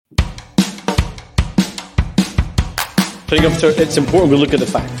It's important we look at the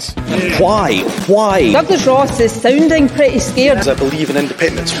facts. Why? Why? Douglas Ross is sounding pretty scared. I believe in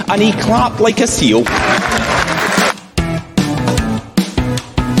independence. And he clapped like a seal.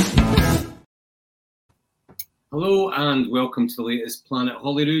 Hello and welcome to the latest Planet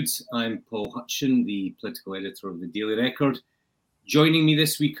Holyrood. I'm Paul Hutchin, the political editor of the Daily Record. Joining me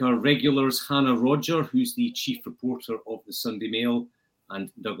this week are regulars Hannah Roger, who's the chief reporter of the Sunday Mail,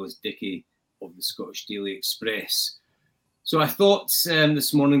 and Douglas Dickey of the Scottish Daily Express. So I thought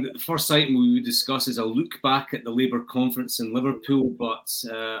this morning that the first item we would discuss is a look back at the Labour conference in Liverpool, but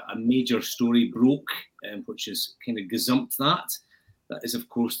a major story broke, which has kind of gazumped that. That is, of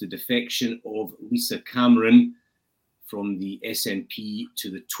course, the defection of Lisa Cameron from the SNP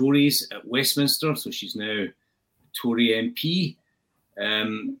to the Tories at Westminster. So she's now a Tory MP.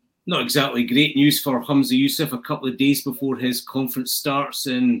 Not exactly great news for Humza Yousaf a couple of days before his conference starts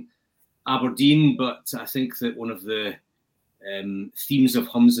in Aberdeen, but I think that one of the themes of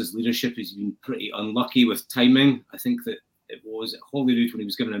Humza's leadership has been pretty unlucky with timing. I think that it was at Holyrood when he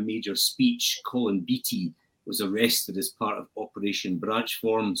was given a major speech, Colin Beattie was arrested as part of Operation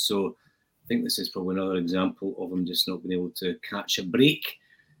Branchform. So I think this is probably another example of him just not being able to catch a break.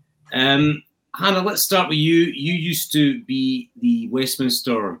 Hannah, let's start with you. You used to be the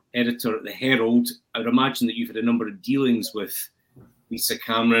Westminster editor at the Herald. I would imagine that you've had a number of dealings with Lisa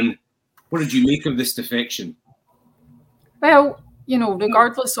Cameron. What did you make of this defection? Well, you know,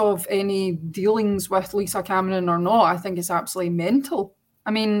 regardless of any dealings with Lisa Cameron or not, I think it's absolutely mental.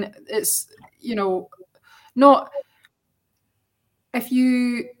 I mean, it's, you know, not... If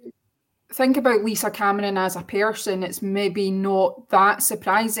you think about Lisa Cameron as a person, it's maybe not that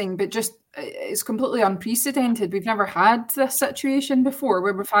surprising, but just it's completely unprecedented. We've never had this situation before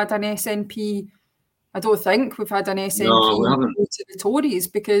where we've had an SNP. I don't think we've had an SNP go to the Tories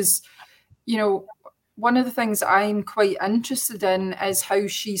because, you know, one of the things I'm quite interested in is how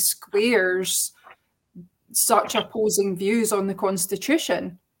she squares such opposing views on the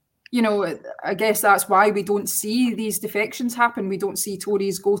Constitution. You know, I guess that's why we don't see these defections happen. We don't see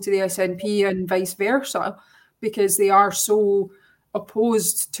Tories go to the SNP and vice versa, because they are so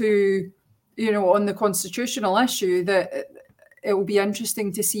opposed to, you know, on the constitutional issue that it will be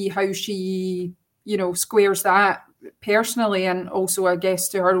interesting to see how she, you know, squares that personally and also, I guess,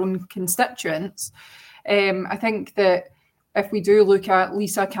 to her own constituents. I think that if we do look at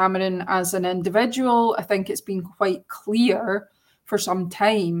Lisa Cameron as an individual, I think it's been quite clear for some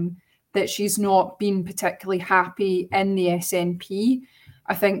time that she's not been particularly happy in the SNP.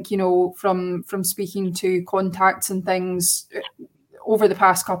 I think, you know, from speaking to contacts and things over the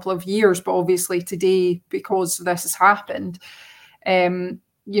past couple of years, but obviously today, because this has happened,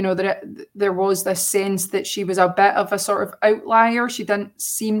 you know, there was this sense that she was a bit of a sort of outlier. She didn't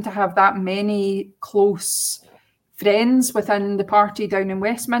seem to have that many close friends within the party down in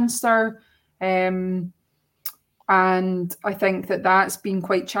Westminster. And I think that that's been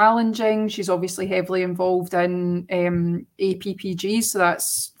quite challenging. She's obviously heavily involved in APPG. So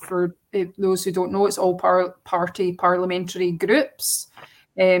that's, for those who don't know, it's all party parliamentary groups.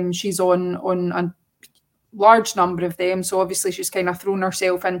 She's on a large number of them. So obviously she's kind of thrown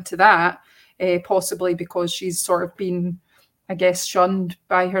herself into that, possibly because she's sort of been, I guess, shunned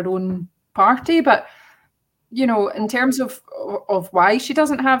by her own party. But, you know, in terms of why she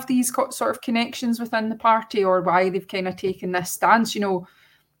doesn't have these sort of connections within the party or why they've kind of taken this stance, you know,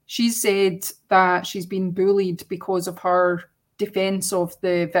 she's said that she's been bullied because of her defence of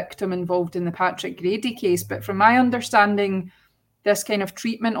the victim involved in the Patrick Grady case. But from my understanding, this kind of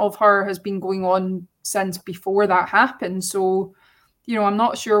treatment of her has been going on since before that happened. So, you know, I'm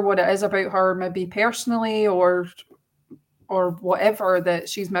not sure what it is about her, maybe personally or whatever, that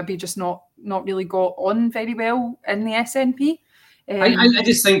she's maybe just not really got on very well in the SNP. I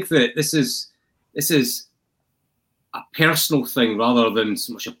just think that this is a personal thing rather than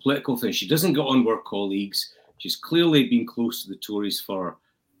so much a political thing. She doesn't get on with her colleagues. She's clearly been close to the Tories for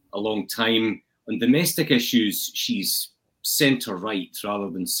a long time. On domestic issues, she's centre-right rather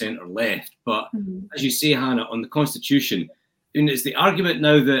than centre-left. But as you say, Hannah, on the Constitution, is the argument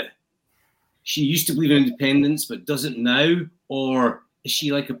now that she used to believe in independence but doesn't now, or is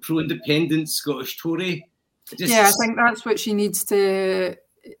she like a pro-independent Scottish Tory? I think that's what she needs to,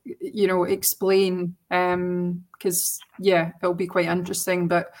 you know, explain, because, yeah, it'll be quite interesting.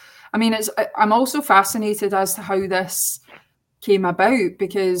 But, I mean, I'm also fascinated as to how this came about,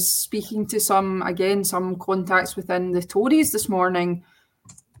 because speaking to some contacts within the Tories this morning,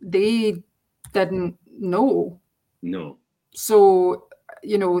 they didn't know. No. So,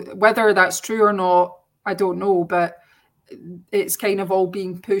 you know, whether that's true or not, I don't know, but it's kind of all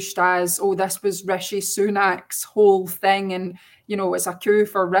being pushed as, oh, this was Rishi Sunak's whole thing, and it's a coup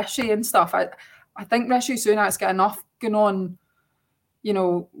for Rishi and stuff. I think Rishi Sunak's got enough going on,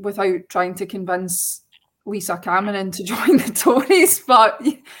 without trying to convince Lisa Cameron to join the Tories, but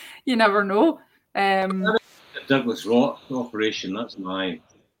you never know. Douglas Rock operation. That's my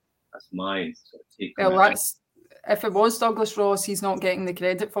sort of take on Well, if it was Douglas Ross, he's not getting the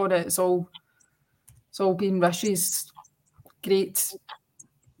credit for it. It's all been Rishi's great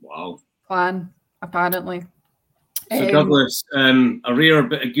plan, apparently. So Douglas, a rare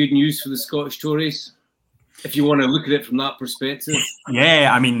bit of good news for the Scottish Tories, if you want to look at it from that perspective.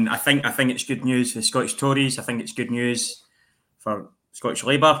 Yeah, I mean, I think it's good news for the Scottish Tories. I think it's good news for Scottish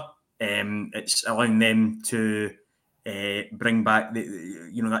Labour. It's allowing them to bring back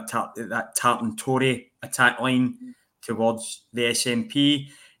that tartan Tory attack line towards the SNP.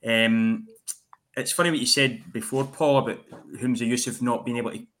 It's funny what you said before, Paul, about Humza Yousaf not being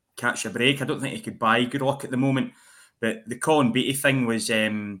able to catch a break. I don't think he could buy good luck at the moment, but the Colin Beattie thing was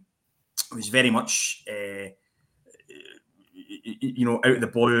very much out of the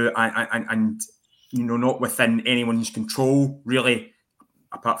blue and not within anyone's control really,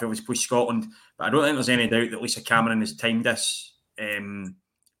 apart from obviously Push Scotland. But I don't think there's any doubt that Lisa Cameron has timed this to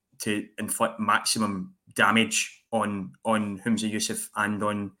inflict maximum damage on Humza Yousaf and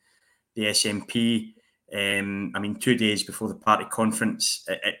on the SNP. I mean, 2 days before the party conference,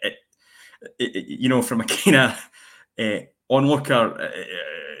 from a kind of onlooker,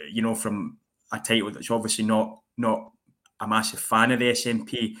 from a title that's obviously not a massive fan of the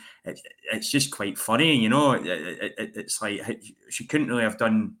SNP, it's just quite funny, it's like she couldn't really have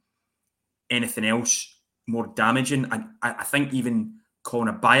done anything else more damaging. I think even calling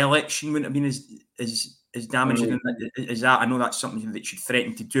a by-election wouldn't have been as damaging as that. I know that's something that she'd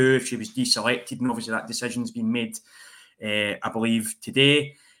threatened to do if she was deselected, and obviously that decision's been made, I believe,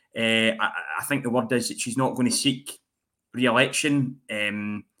 today. I think the word is that she's not going to seek re-election.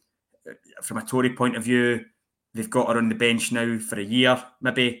 From a Tory point of view, they've got her on the bench now for a year,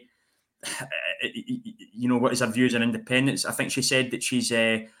 maybe. What is her views on independence? I think she said that she's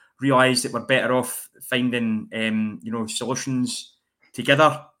realised that we're better off finding, solutions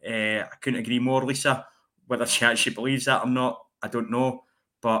together. I couldn't agree more, Lisa. Whether she actually believes that or not, I don't know.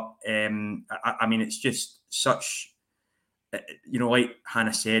 But I mean, it's just such, like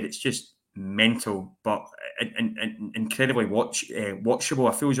Hannah said, it's just mental, but incredibly watchable.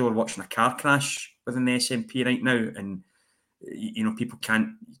 I feel as though we're watching a car crash within the SNP right now, and people can't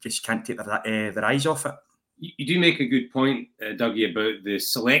take their eyes off it. You do make a good point, Dougie, about the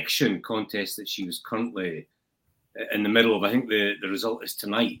selection contest that she was currently in the middle of. I think the result is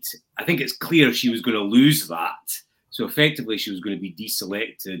tonight. I think it's clear she was going to lose that. So effectively, she was going to be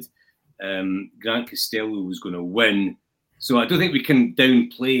deselected. Grant Costello was going to win. So I don't think we can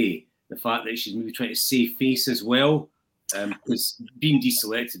downplay the fact that she's maybe trying to save face as well, because being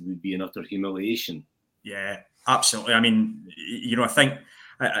deselected would be an utter humiliation. Yeah, absolutely. I mean, I think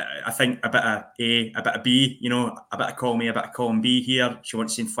a bit of A, a bit of B, a bit of column A, a bit of column B here. She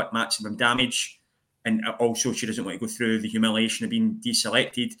wants to inflict maximum damage, and also she doesn't want to go through the humiliation of being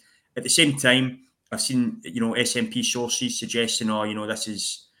deselected. At the same time, I've seen, SNP sources suggesting, this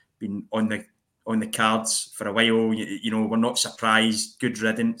has been on the cards for a while. We're not surprised. Good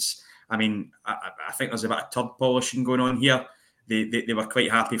riddance. I mean, I think there's a bit of turd polishing going on here. They were quite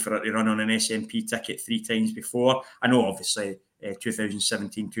happy for her to run on an SNP ticket 3 times before. I know, obviously,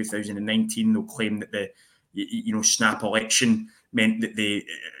 2017, 2019, they'll claim that the snap election meant that they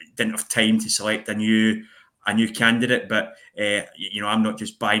didn't have time to select a new candidate. But I'm not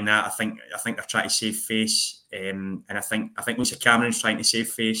just buying that. I think they're trying to save face, and I think Lisa Cameron's trying to save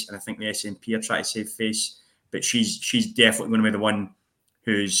face, and I think the SNP are trying to save face. But she's definitely going to be the one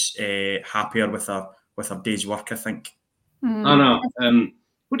who's happier with her day's work, I think. Anna,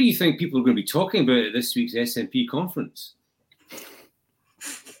 what do you think people are going to be talking about at this week's SNP conference?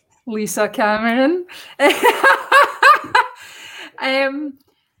 Lisa Cameron. I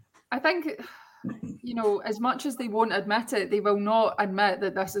think, as much as they won't admit it, they will not admit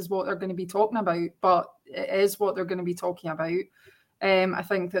that this is what they're going to be talking about, but it is what they're going to be talking about. I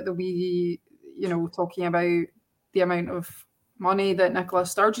think that they'll be, talking about the amount of money that Nicola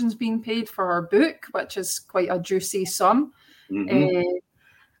Sturgeon's being paid for her book, which is quite a juicy sum. Mm-hmm.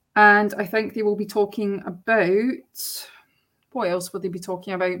 And I think they will be talking about, what else would they be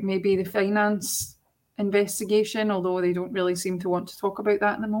talking about? Maybe the finance investigation, although they don't really seem to want to talk about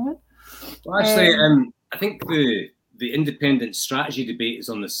that in the moment. Well, actually, I think the independent strategy debate is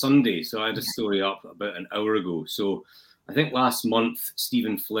on the Sunday. So I had a story up about an hour ago. So I think last month,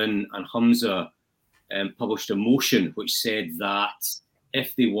 Stephen Flynn and Humza published a motion which said that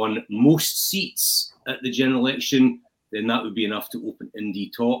if they won most seats at the general election, then that would be enough to open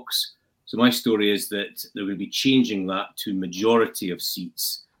indie talks. So my story is that they're going to be changing that to majority of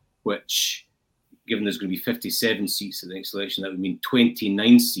seats, which, given there's going to be 57 seats at the next election, that would mean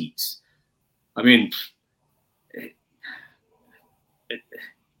 29 seats. I mean,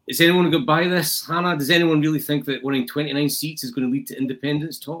 is anyone going to buy this, Hannah? Does anyone really think that winning 29 seats is going to lead to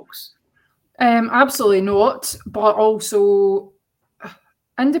independence talks? Absolutely not. But also,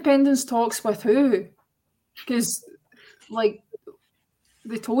 independence talks with who? Because, like,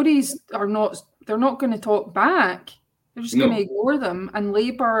 the Tories are not, they're not going to talk back. They're just going to ignore them. And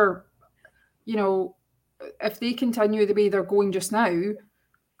Labour, you know, if they continue the way they're going just now,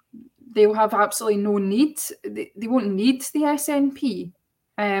 they'll have absolutely no need. They won't need the SNP.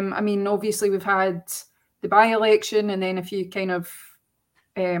 I mean, obviously, we've had the by-election, and then if you kind of,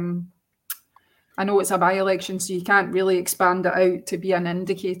 I know it's a by-election, so you can't really expand it out to be an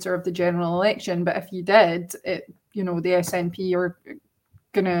indicator of the general election. But if you did, you know, the SNP are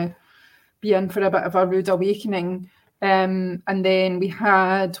going to be in for a bit of a rude awakening. And then we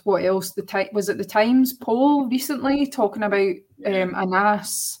had, what else? Was it the Times poll recently talking about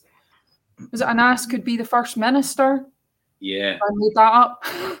Anas? Was it Anas could be the First Minister? Yeah. I made that up.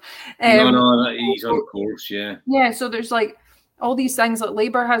 No, he's on course, yeah. Yeah, so there's like all these things that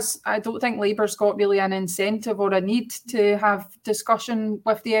Labour has. I don't think Labour's got really an incentive or a need to have discussion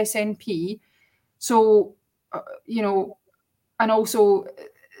with the SNP. So, you know, and also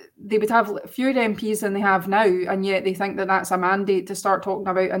they would have fewer MPs than they have now, and yet they think that that's a mandate to start talking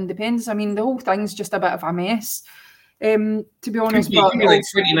about independence. I mean, the whole thing's just a bit of a mess, to be honest. But like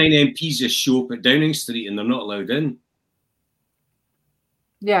 29 MPs just show up at Downing Street and they're not allowed in.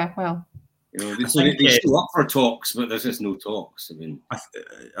 Yeah, well, you know, they show up for talks, but there's just no talks. I mean,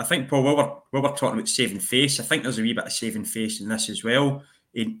 I think, Paul, while we're talking about saving face, I think there's a wee bit of saving face in this as well.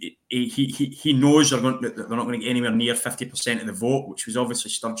 He knows they're not going to get anywhere near 50% of the vote, which was obviously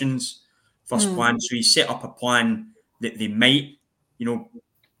Sturgeon's first plan. So he set up a plan that they might, you know,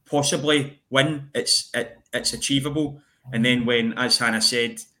 possibly win. It's achievable. And then when, as Hannah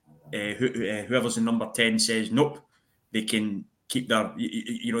said, whoever's in number 10 says nope, they can keep their,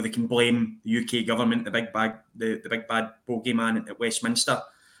 you know, they can blame the UK government, the big bad bogeyman at Westminster,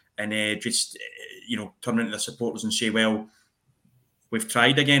 and just, you know, turn into their supporters and say, well, we've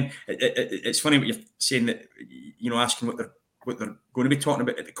tried again. It's funny what you're saying, that, you know, asking what they're going to be talking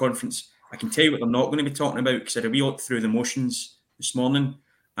about at the conference. I can tell you what they're not going to be talking about, because I had a wee look through the motions this morning,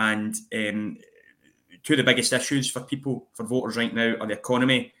 and two of the biggest issues for voters right now are the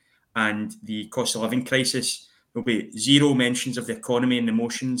economy and the cost of living crisis. There'll be zero mentions of the economy in the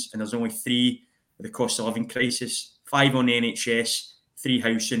motions, and there's only 3 of the cost of living crisis, 5 on the NHS, 3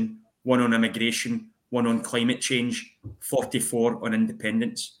 housing, 1 on immigration, 1 on climate change, 44 on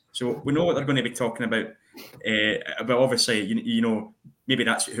independence. So we know what they're going to be talking about. But obviously, you know, maybe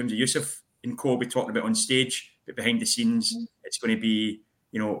that's what Humza Yousaf and co will be talking about on stage, but behind the scenes, it's going to be,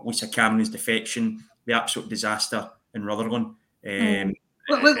 you know, Lisa Cameron's defection, the absolute disaster in Rutherglen.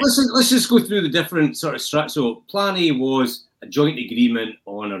 Let's just go through the different sort of strats. So Plan A was a joint agreement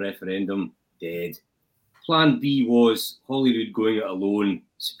on a referendum, dead. Plan B was Holyrood going it alone,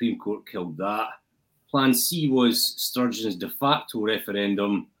 Supreme Court killed that. Plan C was Sturgeon's de facto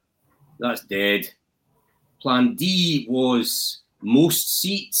referendum, that's dead. Plan D was most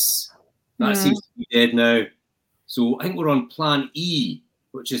seats, that seems to be dead now. So I think we're on Plan E,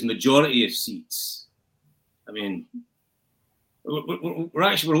 which is majority of seats. I mean,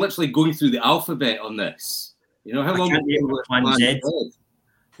 we're literally going through the alphabet on this. You know, how long will Plan Z?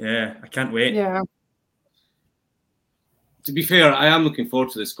 Yeah, I can't wait. Yeah. To be fair, I am looking forward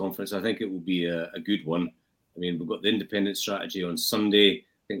to this conference. I think it will be a good one. I mean, we've got the independent strategy on Sunday.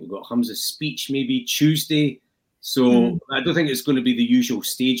 I think we've got Humza's speech maybe Tuesday. So I don't think it's going to be the usual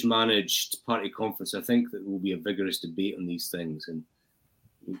stage-managed party conference. I think that there will be a vigorous debate on these things, and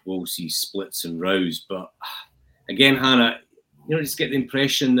we'll see splits and rows. But again, Hannah, you know, just get the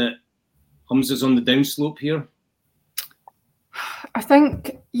impression that Humza's on the downslope here. I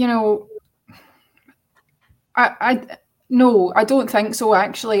think, you know, No, I don't think so,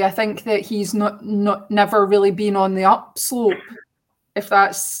 actually. I think that he's never really been on the upslope, if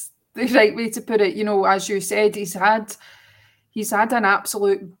that's the right way to put it. You know, as you said, he's had an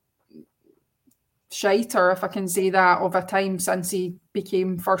absolute shiter, if I can say that, of a time since he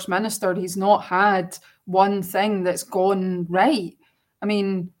became First Minister. He's not had one thing that's gone right. I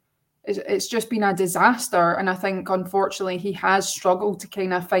mean, it's just been a disaster. And I think, unfortunately, he has struggled to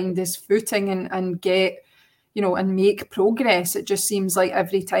kind of find his footing and get, and make progress. It just seems like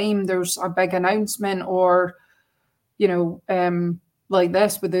every time there's a big announcement or, like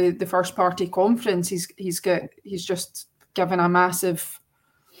this with the first party conference, he's just given a massive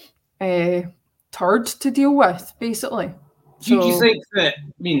turd to deal with, basically. Do you think that,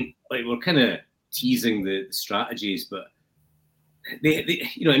 we're kind of teasing the strategies, but they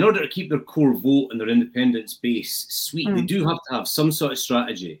in order to keep their core vote and their independence base sweet, they do have to have some sort of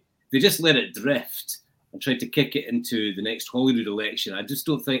strategy. They just let it drift and try to kick it into the next Holyrood election. I just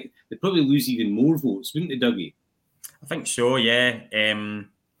don't think they'd probably lose even more votes, wouldn't they, Dougie? I think so, yeah.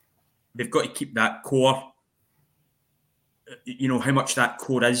 They've got to keep that core. How much that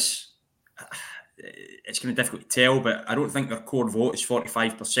core is, it's going to be difficult to tell, but I don't think their core vote is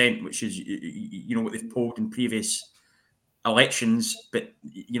 45%, which is, what they've polled in previous elections. But,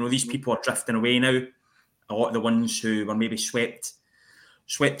 these people are drifting away now. A lot of the ones who were maybe swept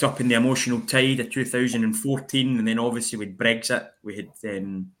up in the emotional tide of 2014, and then obviously with Brexit, we had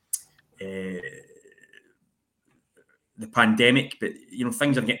the pandemic, but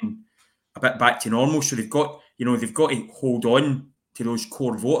things are getting a bit back to normal. So they've got to hold on to those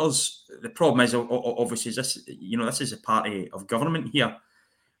core voters. The problem is obviously this is a party of government here,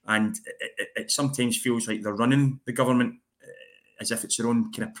 and it sometimes feels like they're running the government as if it's their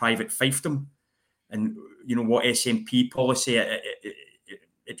own kind of private fiefdom. And what SNP policy,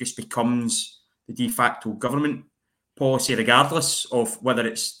 it just becomes the de facto government policy, regardless of whether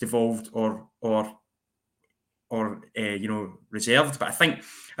it's devolved or reserved. But I think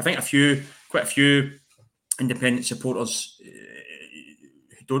quite a few independent supporters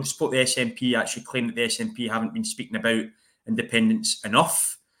who don't support the SNP actually claim that the SNP haven't been speaking about independence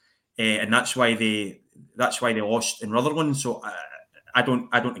enough, and that's why they lost in Rutherglen. So I don't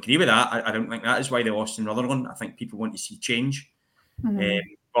agree with that. I don't think that is why they lost in Rutherglen. I think people want to see change,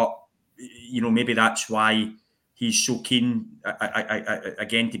 but maybe that's why he's so keen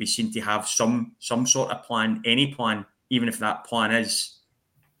again to be seen to have some sort of plan, any plan, even if that plan is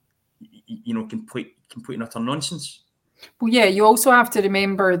complete and utter nonsense. Well, yeah, you also have to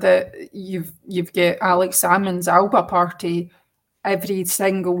remember that you've got Alex Salmond's Alba party every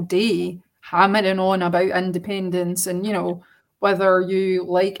single day hammering on about independence, and whether you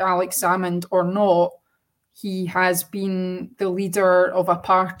like Alex Salmond or not, he has been the leader of a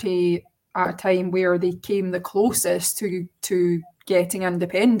party at a time where they came the closest to getting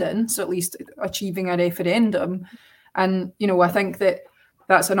independence, at least achieving a referendum. And I think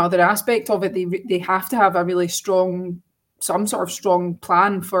that's another aspect of it. They have to have a really some sort of strong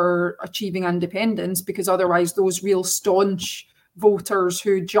plan for achieving independence, because otherwise those real staunch voters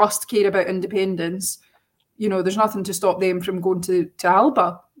who just care about independence, there's nothing to stop them from going to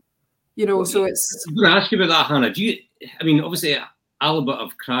Alba. So it's... I'm going to ask you about that, Hannah. Obviously Alba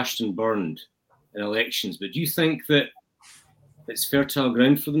have crashed and burned in elections, but do you think that it's fertile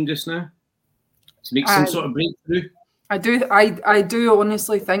ground for them just now to make some sort of breakthrough? I do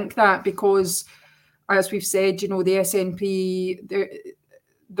honestly think that, because as we've said, the SNP,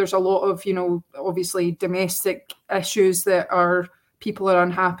 there's a lot of, obviously domestic issues that people are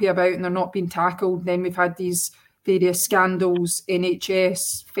unhappy about and they're not being tackled. Then we've had these various scandals,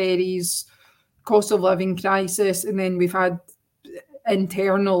 NHS, ferries, cost of living crisis, and then we've had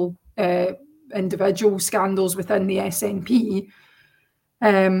internal individual scandals within the SNP.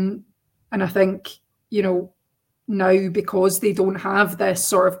 And I think, now, because they don't have this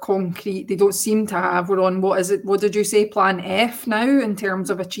sort of concrete, they don't seem to have, we're on, what did you say, plan F now in terms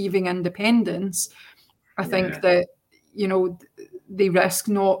of achieving independence. I think that, they risk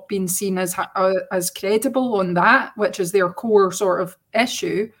not being seen as credible on that, which is their core sort of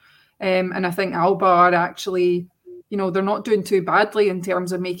issue. And I think Alba are actually, they're not doing too badly in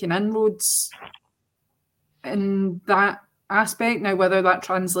terms of making inroads in that aspect. Now, whether that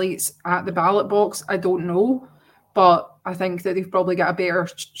translates at the ballot box, I don't know. But I think that they've probably got a better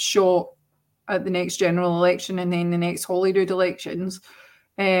shot at the next general election and then the next Holyrood elections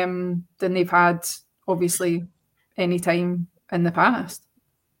than they've had, obviously, any time in the past.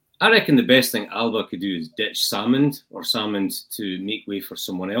 I reckon the best thing Alba could do is ditch Salmond, or Salmond to make way for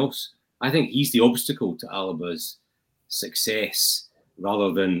someone else. I think he's the obstacle to Alba's success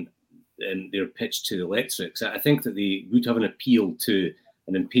rather than their pitch to the electorate. I think that they would have an appeal to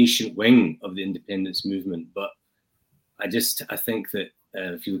an impatient wing of the independence movement, but I think that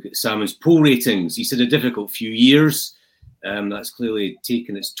if you look at Salmond's poll ratings, he's had a difficult few years. That's clearly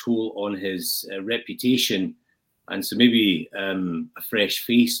taken its toll on his reputation. And so maybe a fresh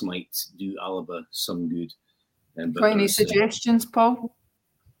face might do Alba some good. Got any suggestions, Paul?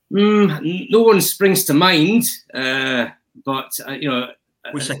 No one springs to mind, but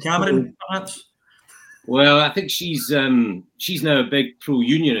Lisa Cameron, perhaps? Well, I think she's now a big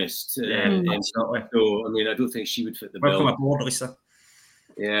pro-unionist. Absolutely. So, I mean, I don't think she would fit the Welcome bill. aboard, Lisa.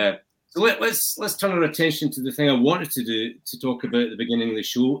 Yeah. So let's turn our attention to the thing I wanted to talk about at the beginning of the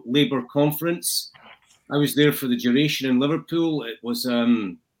show, Labour conference. I was there for the duration in Liverpool. It was how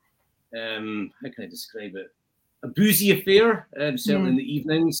can I describe it? A boozy affair, certainly in the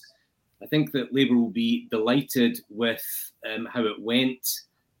evenings. I think that Labour will be delighted with how it went.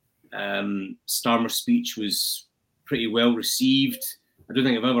 Starmer's speech was pretty well received. I don't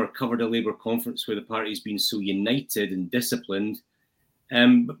think I've ever covered a Labour conference where the party's been so united and disciplined.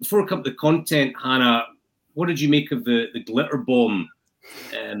 But before I come to the content, Hannah, what did you make of the glitter bomb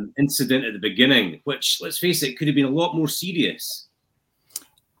incident at the beginning, which, let's face it, could have been a lot more serious?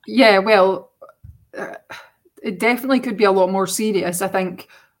 Yeah, well, it definitely could be a lot more serious. I think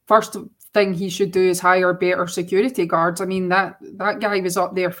first thing he should do is hire better security guards. I mean, that guy was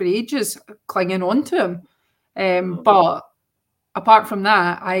up there for ages clinging on to him. But apart from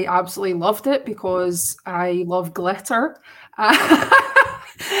that, I absolutely loved it because I love glitter.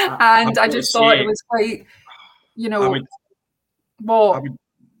 And I just thought it was quite,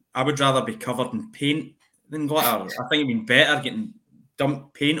 I would rather be covered in paint than glitter. I think it'd been better getting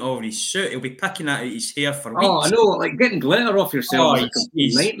dumped paint over his suit. He'll be picking at his hair for weeks. Oh, I know, like getting glitter off yourself is a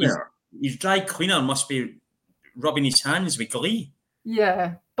complete nightmare. His dry cleaner must be rubbing his hands with glee.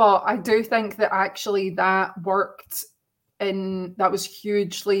 Yeah, but I do think that actually that worked that was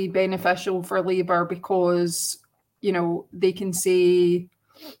hugely beneficial for Labour because, they can say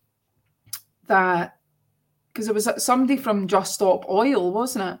that, because it was somebody from Just Stop Oil,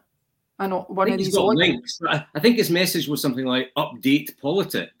 wasn't it? I know one of these links. I think his message was something like update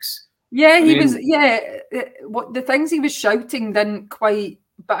politics. Yeah, what the things he was shouting didn't quite,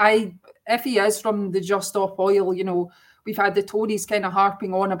 but if he is from the Just Stop Oil, we've had the Tories kind of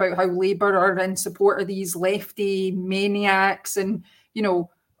harping on about how Labour are in support of these lefty maniacs. And,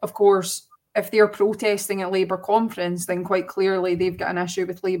 of course, if they're protesting at Labour conference, then quite clearly they've got an issue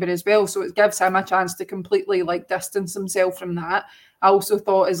with Labour as well. So it gives him a chance to completely distance himself from that. I also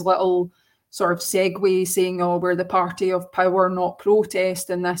thought his little sort of segue saying, we're the party of power, not protest.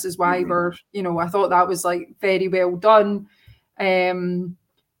 And this is why we're, I thought that was very well done. And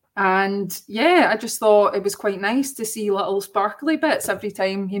yeah, I just thought it was quite nice to see little sparkly bits every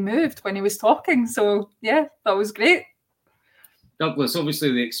time he moved when he was talking. So yeah, that was great. Douglas,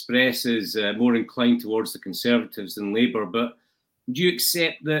 obviously the Express is more inclined towards the Conservatives than Labour, but would you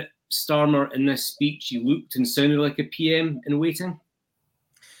accept that Starmer in this speech, he looked and sounded like a PM in waiting?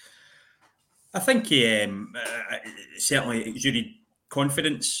 I think he certainly exuded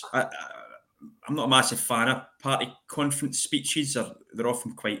confidence. I'm not a massive fan of party conference speeches. They're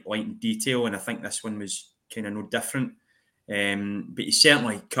often quite light in detail, and I think this one was kind of no different. But he's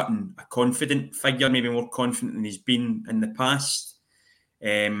certainly cutting a confident figure, maybe more confident than he's been in the past.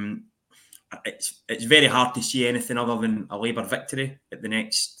 It's very hard to see anything other than a Labour victory at the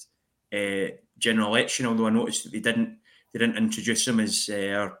next general election. Although I noticed that they didn't introduce him as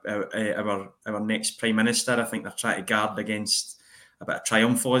our next Prime Minister. I think they're trying to guard against a bit of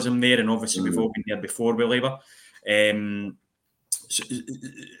triumphalism there, and obviously we've all been there before with Labour.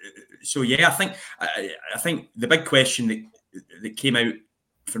 So yeah, I think the big question that came out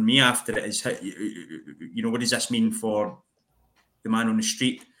for me after it is, what does this mean for the man on the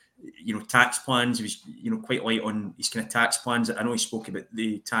street? Tax plans. He was quite light on his kind of tax plans. I know he spoke about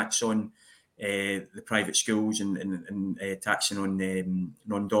the tax on the private schools and taxing on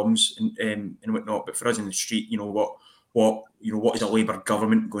non-doms and whatnot. But for us in the street, what is a Labour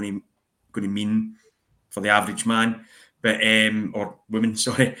government going to mean for the average man, but or woman,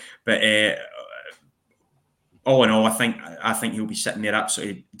 sorry. But all in all, I think he'll be sitting there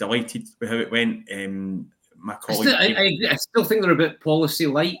absolutely delighted with how it went. My colleague, I still think they're a bit policy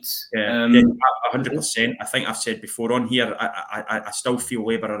light. 100%. I think I've said before on here, I still feel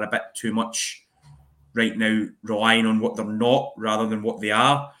Labour are a bit too much right now relying on what they're not rather than what they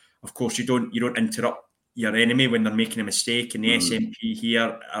are. Of course, you don't interrupt your enemy when they're making a mistake, and the SNP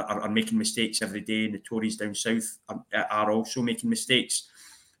here are making mistakes every day, and the Tories down south are also making mistakes.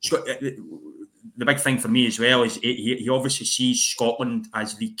 The big thing for me as well is he obviously sees Scotland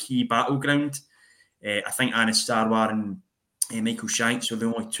as the key battleground. I think Anna Starmer and Michael Shanks were the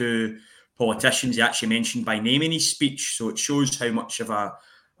only two politicians he actually mentioned by name in his speech, so it shows how much of a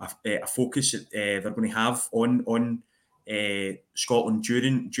focus they're going to have on Scotland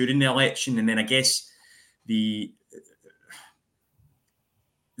during the election. And then I guess the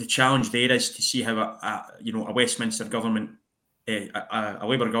challenge there is to see how a Westminster government, a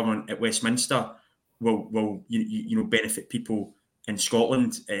Labour government at Westminster will benefit people in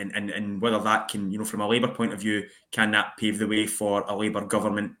Scotland, and whether that can, from a Labour point of view, can that pave the way for a Labour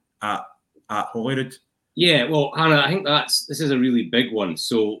government at Holyrood? Yeah, well, Hannah, I think this is a really big one.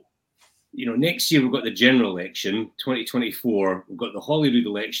 So, next year we've got the general election, 2024. We've got the Holyrood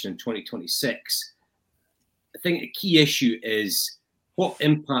election in 2026. I think a key issue is what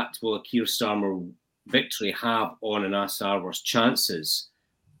impact will a Keir Starmer victory have on Anas Sarwar's chances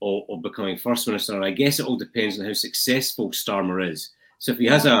of becoming First Minister? And I guess it all depends on how successful Starmer is. So if he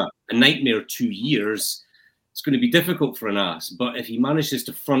has a nightmare 2 years, it's going to be difficult for Anas. But if he manages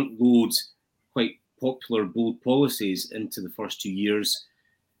to front load quite popular, bold policies into the first 2 years,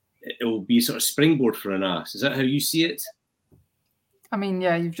 it will be a sort of springboard for Anas. Is that how you see it? I mean,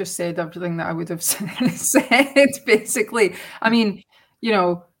 yeah, you've just said everything that I would have said, basically. I mean,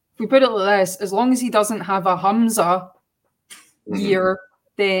 if we put it like this, as long as he doesn't have a Humza year,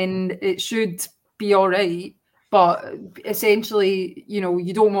 then it should be all right. But essentially,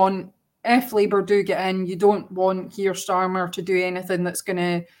 you don't want, if Labour do get in, you don't want Keir Starmer to do anything that's going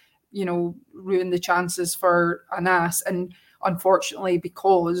to, ruin the chances for Anas. And unfortunately,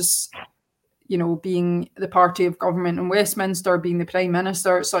 because being the party of government in Westminster, being the Prime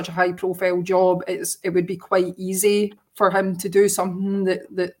Minister, it's such a high-profile job, it would be quite easy for him to do something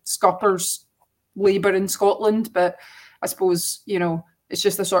that scuppers Labour in Scotland. But I suppose, it's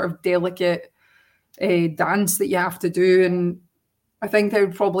just a sort of delicate dance that you have to do. And I think that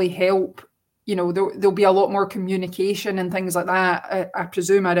would probably help. There'll be a lot more communication and things like that, I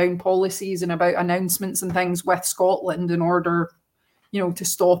presume, around policies and about announcements and things with Scotland in order to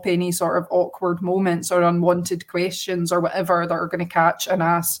stop any sort of awkward moments or unwanted questions or whatever that are going to catch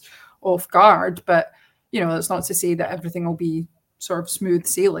Anas off guard. But, that's not to say that everything will be sort of smooth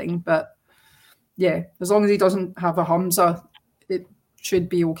sailing. But, yeah, as long as he doesn't have a Humza, it should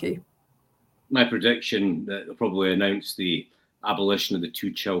be okay. My prediction that they'll probably announce the abolition of the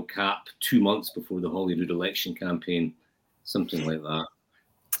 2-child cap 2 months before the Holyrood election campaign, something like that.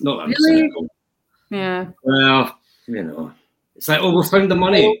 Not that really? cynical. Yeah. Well, it's like, we found the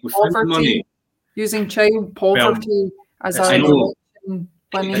money. We found the money. Using child poverty as a election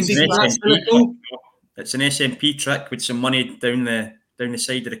winning. It's an SNP trick with some money down the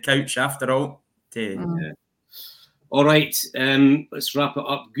side of the couch after all. Yeah. All right, let's wrap it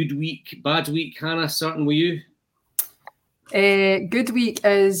up. Good week, bad week. Hannah, starting with you. Good week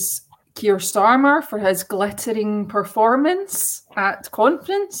is Keir Starmer for his glittering performance at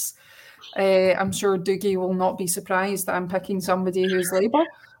conference. I'm sure Dougie will not be surprised that I'm picking somebody who's Labour.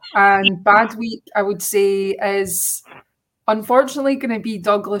 And bad week, I would say, is unfortunately going to be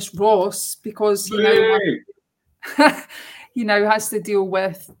Douglas Ross, because he now has to deal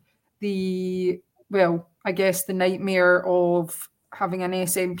with the nightmare of having an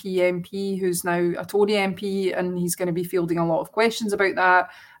SNP MP who's now a Tory MP, and he's going to be fielding a lot of questions about that.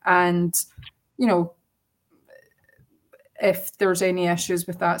 And, if there's any issues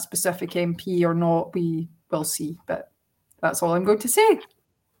with that specific MP or not, we will see. But that's all I'm going to say.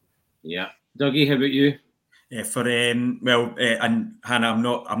 Yeah. Dougie, how about you? And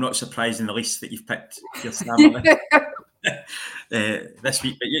Hannah, I'm not surprised in the least that you've picked Keir Starmer this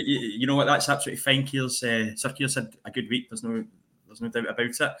week. But you know what? That's absolutely fine. Sir Keir's had a good week. There's no doubt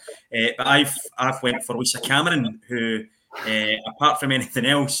about it. But I've went for Lisa Cameron, who, apart from anything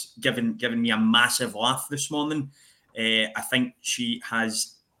else, given me a massive laugh this morning. I think she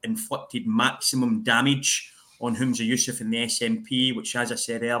has inflicted maximum damage on Humza Yousaf in the SNP, which, as I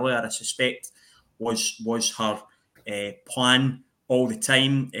said earlier, I suspect was her plan all the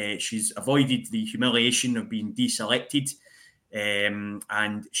time. She's avoided the humiliation of being deselected,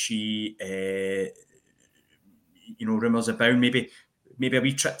 and she, rumours abound. Maybe a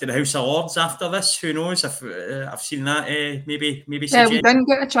wee trip to the House of Lords after this. Who knows? I've seen that. Maybe. Yeah, we didn't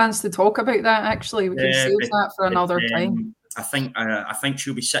get a chance to talk about that. Actually, we can save that for another time. I think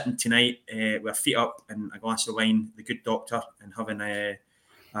she'll be sitting tonight with her feet up and a glass of wine, the good doctor, and having a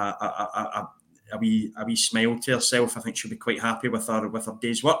wee smile to herself. I think she'll be quite happy with her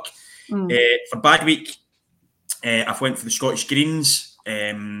day's work. For bad week, I've went for the Scottish Greens.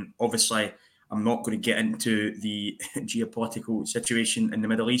 Obviously, I'm not going to get into the geopolitical situation in the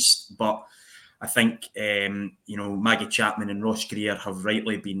Middle East, but I think Maggie Chapman and Ross Greer have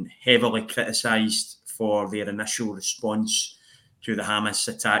rightly been heavily criticised for their initial response to the Hamas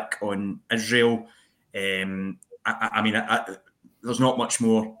attack on Israel. There's not much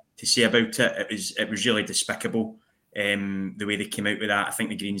more to say about it. It was really despicable, the way they came out with that. I think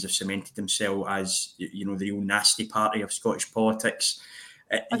the Greens have cemented themselves as the real nasty party of Scottish politics.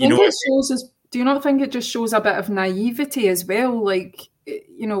 Do you not think it just shows a bit of naivety as well? Like,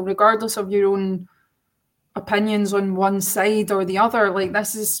 regardless of your own opinions on one side or the other. Like,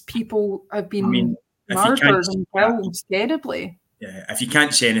 this is people have been murdered and killed terribly. Yeah, if you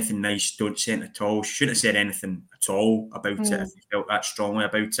can't say anything nice, don't say it at all. She shouldn't have said anything at all about it if you felt that strongly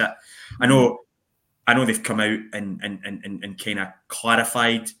about it. I know they've come out and kind of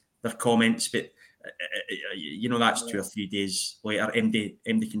clarified their comments, but that's 2 or 3 days later.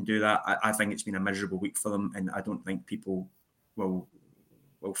 MD can do that. I think it's been a miserable week for them, and I don't think people will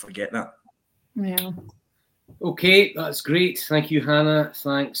forget that. Yeah. Okay, that's great. Thank you, Hannah.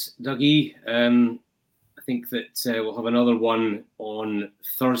 Thanks, Dougie. I think that we'll have another one on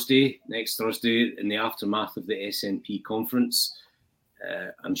next Thursday, in the aftermath of the SNP conference.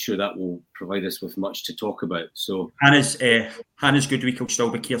 I'm sure that will provide us with much to talk about. So Hannah's good week will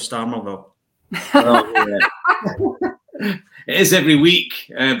still be Keir Starmer, though. It is every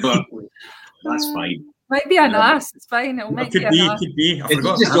week, but that's fine. Might be an ass. It's fine. It could be. I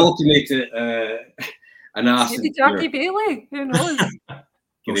forgot. Just alternate an ass. Maybe Jackie Bailey. Who knows?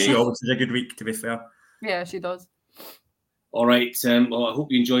 Well, she always has a good week, to be fair. Yeah, she does. All right. Well, I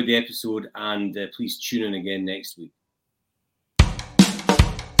hope you enjoyed the episode, and please tune in again next week.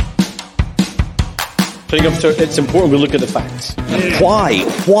 It's important we look at the facts.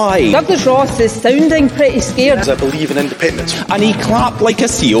 Why? Douglas Ross is sounding pretty scared. Because I believe in independence. And he clapped like a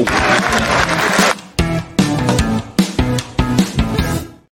seal.